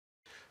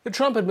The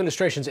Trump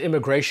administration's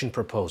immigration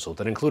proposal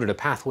that included a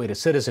pathway to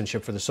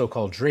citizenship for the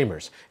so-called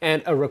Dreamers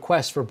and a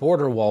request for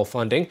border wall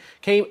funding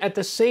came at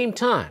the same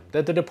time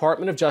that the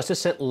Department of Justice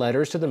sent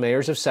letters to the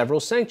mayors of several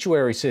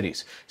sanctuary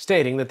cities,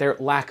 stating that their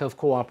lack of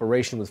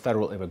cooperation with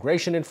federal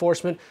immigration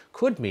enforcement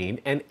could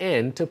mean an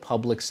end to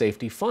public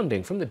safety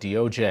funding from the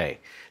DOJ.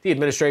 The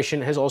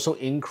administration has also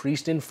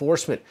increased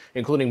enforcement,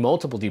 including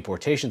multiple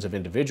deportations of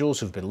individuals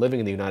who've been living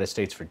in the United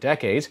States for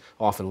decades,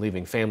 often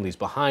leaving families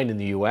behind in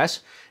the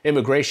U.S.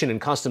 Immigration and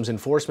Customs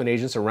enforcement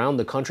agents around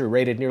the country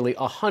raided nearly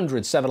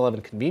 100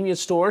 7-Eleven convenience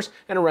stores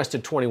and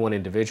arrested 21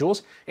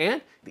 individuals.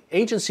 And the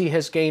agency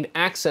has gained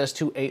access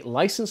to a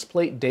license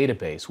plate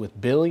database with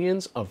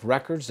billions of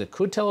records that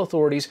could tell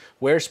authorities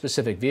where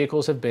specific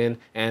vehicles have been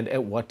and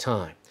at what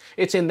time.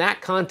 It's in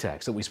that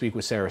context that we speak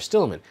with Sarah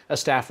Stillman, a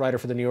staff writer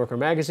for The New Yorker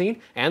magazine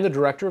and the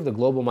director of the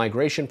Global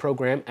Migration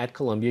Program at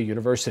Columbia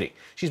University.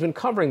 She's been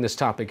covering this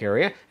topic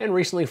area and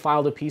recently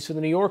filed a piece for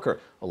The New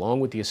Yorker. Along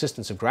with the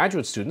assistance of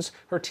graduate students,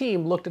 her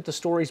team looked at the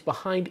stories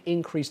behind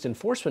increased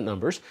enforcement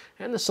numbers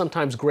and the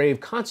sometimes grave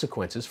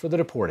consequences for the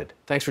deported.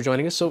 Thanks for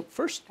joining us. So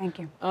first, thank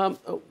you.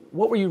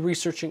 What were you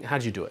researching? How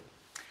did you do it?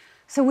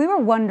 So we were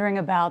wondering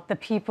about the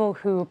people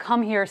who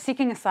come here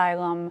seeking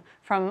asylum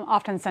from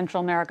often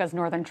Central America's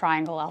Northern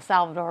Triangle, El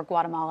Salvador,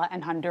 Guatemala,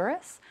 and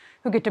Honduras,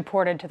 who get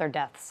deported to their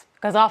deaths.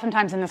 Because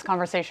oftentimes in this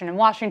conversation in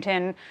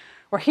Washington,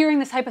 we're hearing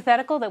this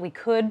hypothetical that we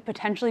could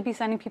potentially be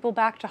sending people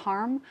back to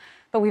harm,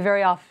 but we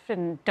very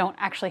often don't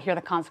actually hear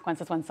the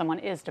consequences when someone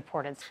is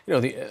deported. You know,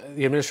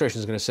 the administration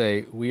is going to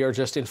say, we are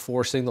just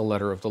enforcing the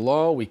letter of the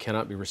law. We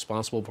cannot be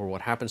responsible for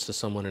what happens to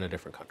someone in a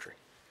different country.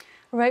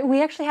 Right.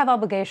 We actually have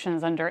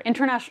obligations under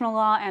international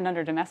law and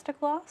under domestic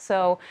law.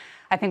 So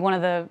I think one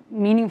of the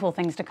meaningful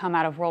things to come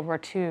out of World War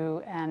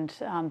II and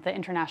the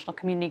international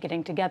community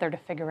getting together to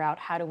figure out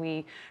how do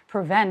we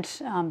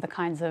prevent the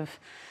kinds of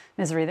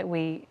misery that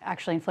we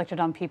actually inflicted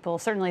on people.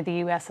 Certainly the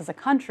U.S. as a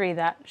country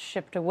that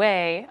shipped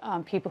away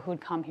people who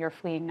had come here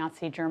fleeing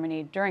Nazi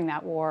Germany during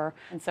that war.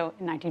 And so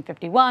in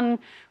 1951,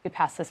 we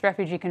passed this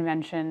refugee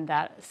convention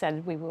that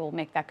said we will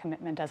make that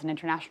commitment as an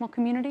international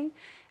community.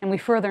 And we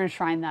further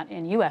enshrined that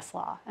in U.S.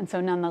 law. And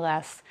so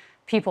nonetheless,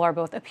 people are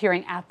both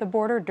appearing at the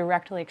border,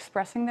 directly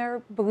expressing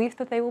their belief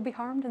that they will be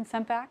harmed and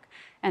sent back,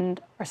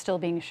 and are still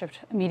being shipped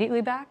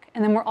immediately back.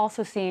 And then we're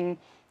also seeing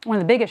one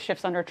of the biggest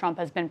shifts under Trump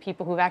has been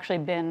people who've actually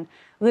been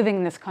living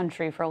in this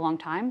country for a long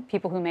time,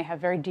 people who may have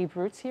very deep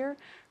roots here,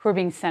 who are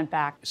being sent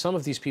back. Some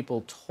of these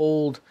people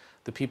told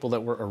the people that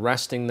were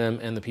arresting them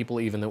and the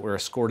people even that were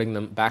escorting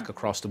them back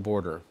across the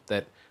border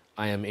that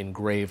I am in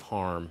grave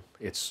harm.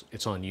 It's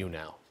on you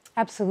now.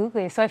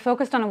 Absolutely. So I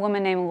focused on a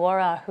woman named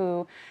Laura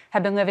who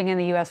had been living in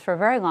the U.S. for a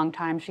very long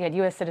time. She had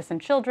U.S. citizen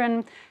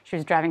children. She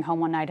was driving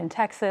home one night in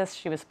Texas.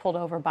 She was pulled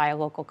over by a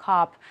local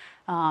cop.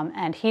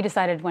 And he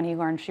decided when he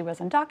learned she was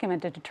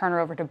undocumented to turn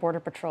her over to Border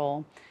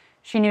Patrol.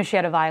 She knew she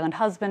had a violent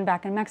husband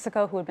back in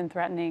Mexico who had been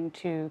threatening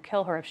to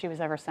kill her if she was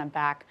ever sent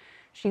back.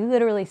 She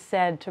literally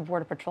said to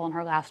Border Patrol in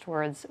her last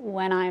words,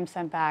 "When I am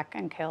sent back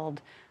and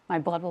killed, my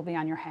blood will be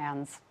on your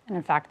hands." And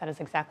in fact, that is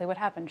exactly what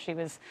happened. She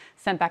was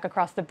sent back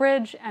across the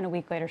bridge, and a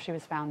week later she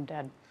was found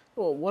dead.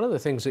 Well, one of the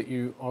things that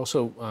you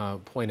also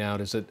point out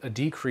is a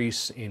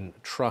decrease in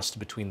trust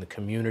between the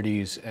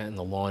communities and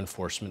the law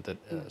enforcement that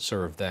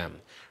serve them.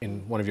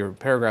 In one of your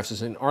paragraphs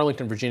is in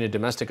Arlington, Virginia,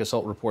 domestic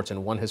assault reports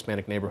in one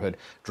Hispanic neighborhood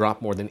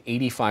dropped more than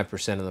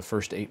 85% in the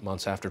first 8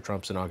 months after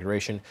Trump's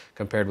inauguration,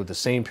 compared with the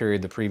same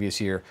period the previous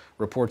year.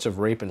 Reports of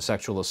rape and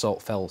sexual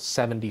assault fell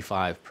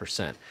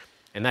 75%.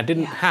 And that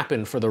didn't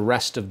happen for the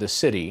rest of the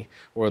city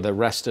or the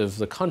rest of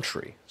the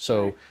country.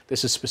 So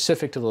this is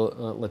specific to the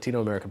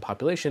Latino American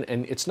population,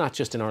 and it's not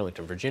just in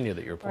Arlington, Virginia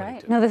that you're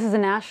pointing to. No, this is a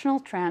national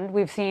trend.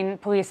 We've seen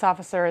police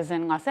officers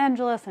in Los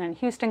Angeles and in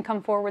Houston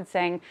come forward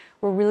saying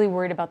we're really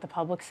worried about the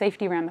public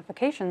safety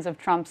ramifications of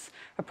Trump's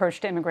approach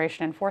to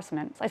immigration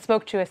enforcement. I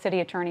spoke to a city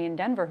attorney in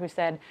Denver who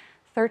said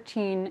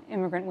 13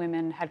 immigrant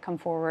women had come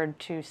forward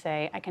to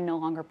say, I can no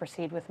longer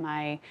proceed with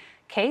my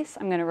case.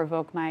 I'm going to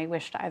revoke my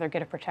wish to either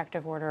get a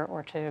protective order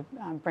or to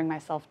bring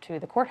myself to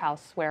the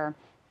courthouse where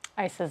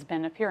ICE has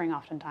been appearing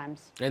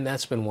oftentimes. And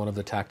that's been one of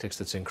the tactics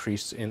that's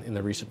increased in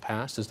the recent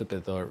past, is that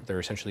they're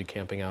essentially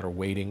camping out or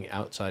waiting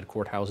outside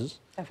courthouses?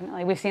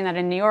 Definitely. We've seen that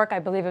in New York. I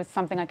believe it's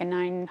something like a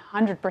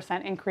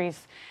 900%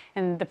 increase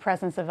in the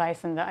presence of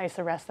ICE and the ICE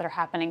arrests that are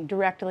happening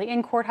directly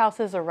in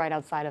courthouses or right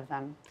outside of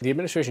them. The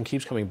administration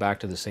keeps coming back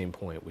to the same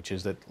point, which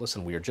is that,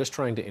 listen, we are just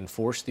trying to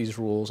enforce these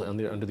rules.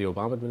 Under the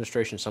Obama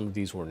administration, some of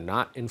these were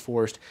not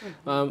enforced.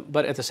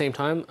 But at the same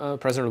time,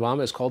 President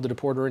Obama is called the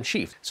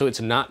deporter-in-chief. So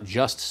it's not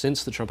just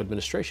since the Trump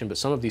administration, but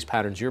some of these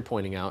patterns you're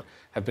pointing out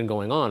have been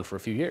going on for a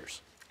few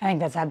years. I think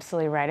that's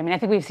absolutely right. I mean, I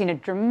think we've seen a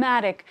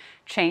dramatic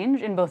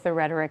change in both the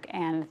rhetoric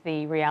and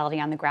the reality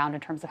on the ground in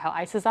terms of how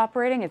ICE is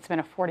operating. It's been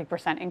a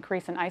 40%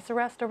 increase in ICE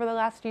arrests over the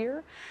last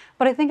year.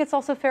 But I think it's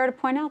also fair to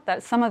point out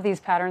that some of these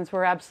patterns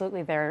were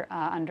absolutely there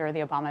under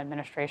the Obama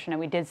administration, and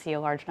we did see a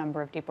large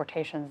number of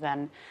deportations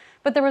then.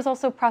 But there was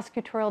also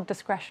prosecutorial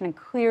discretion and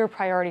clear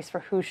priorities for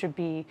who should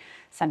be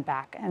sent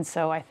back. And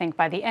so I think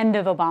by the end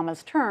of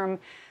Obama's term,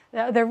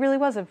 there really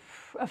was a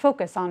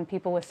focus on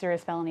people with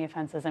serious felony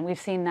offenses, and we've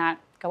seen that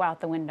go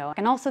out the window.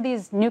 And also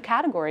these new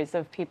categories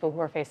of people who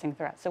are facing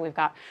threats. So we've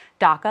got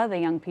DACA, the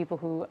young people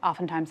who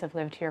oftentimes have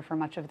lived here for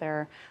much of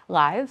their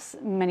lives,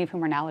 many of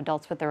whom are now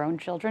adults with their own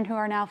children who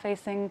are now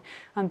facing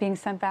being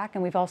sent back.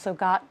 And we've also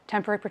got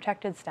temporary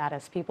protected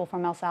status, people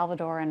from El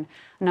Salvador and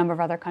a number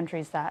of other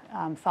countries that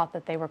thought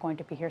that they were going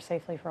to be here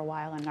safely for a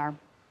while and are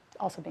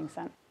also being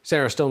sent.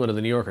 Sarah Stillman of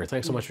The New Yorker,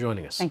 thanks so much for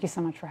joining us. Thank you so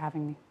much for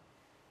having me.